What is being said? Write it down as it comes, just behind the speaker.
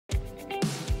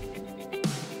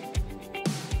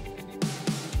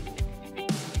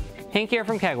Hank here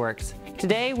from Kegworks.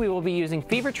 Today we will be using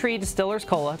Fever Tree Distillers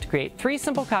Cola to create 3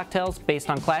 simple cocktails based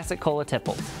on classic cola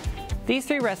tipples. These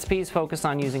 3 recipes focus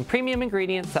on using premium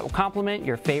ingredients that will complement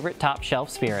your favorite top shelf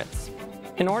spirits.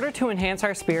 In order to enhance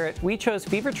our spirit, we chose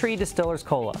Fever Tree Distillers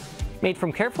Cola. Made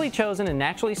from carefully chosen and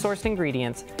naturally sourced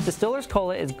ingredients, Distillers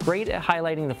Cola is great at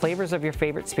highlighting the flavors of your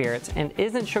favorite spirits and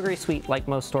isn't sugary sweet like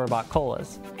most store-bought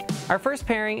colas. Our first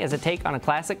pairing is a take on a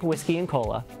classic whiskey and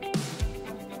cola.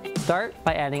 Start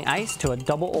by adding ice to a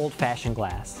double old-fashioned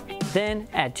glass. Then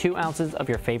add 2 ounces of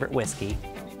your favorite whiskey.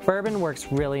 Bourbon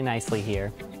works really nicely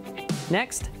here.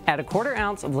 Next, add a 1/4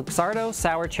 ounce of Luxardo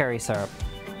sour cherry syrup.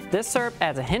 This syrup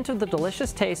adds a hint of the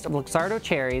delicious taste of Luxardo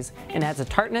cherries and adds a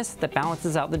tartness that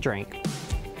balances out the drink.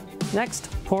 Next,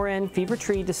 pour in Fever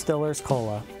Tree Distillers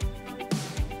Cola.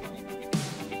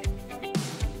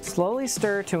 Slowly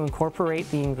stir to incorporate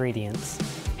the ingredients.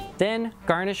 Then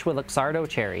garnish with Luxardo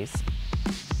cherries.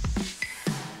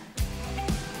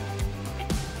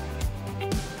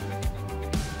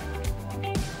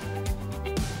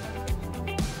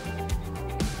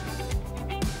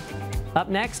 Up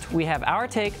next, we have our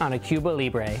take on a Cuba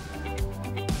Libre.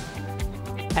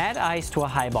 Add ice to a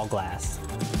highball glass.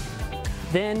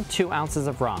 Then 2 ounces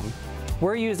of rum.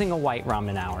 We're using a white rum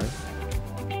in ours.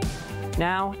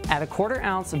 Now, add a 1/4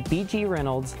 ounce of B.G.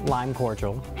 Reynolds lime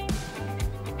cordial.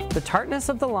 The tartness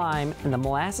of the lime and the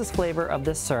molasses flavor of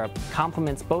this syrup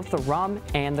complements both the rum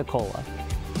and the cola.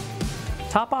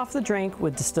 Top off the drink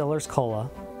with Distillers Cola.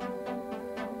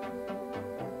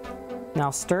 Now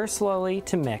stir slowly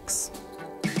to mix.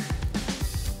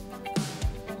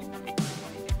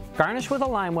 Garnish with a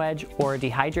lime wedge or a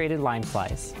dehydrated lime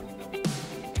slice.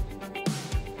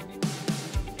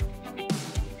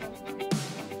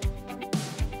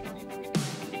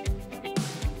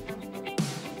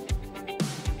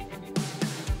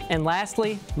 And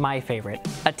lastly, my favorite,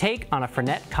 a take on a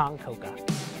fernet-branca.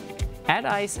 Add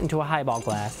ice into a highball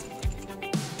glass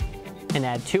and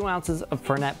add 2 ounces of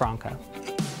fernet-branca.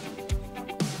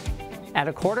 Add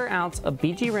a 1/4 ounce of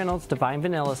B.G. Reynolds Divine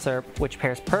Vanilla Syrup, which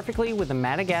pairs perfectly with the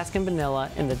Madagascan vanilla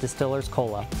in the Distillers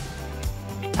Cola.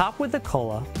 Top with the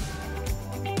cola.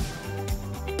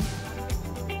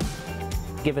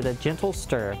 Give it a gentle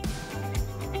stir.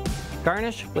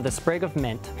 Garnish with a sprig of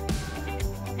mint.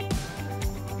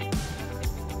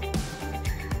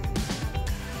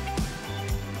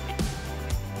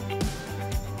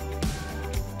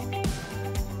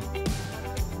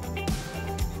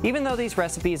 Even though these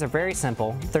recipes are very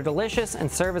simple, they're delicious and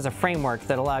serve as a framework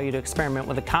that allow you to experiment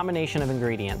with a combination of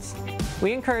ingredients.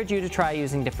 We encourage you to try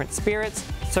using different spirits,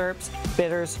 syrups,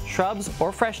 bitters, shrubs,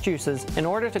 or fresh juices in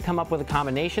order to come up with a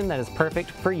combination that is perfect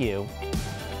for you.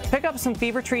 Pick up some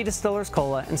Fever Tree Distillers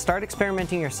Cola and start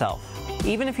experimenting yourself.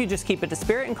 Even if you just keep it to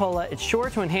spirit and cola, it's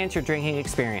sure to enhance your drinking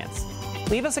experience.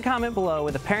 Leave us a comment below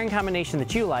with a pairing combination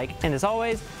that you like, and as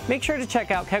always, make sure to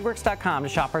check out kegworks.com to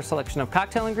shop our selection of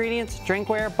cocktail ingredients,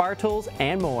 drinkware, bar tools,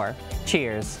 and more.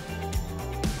 Cheers!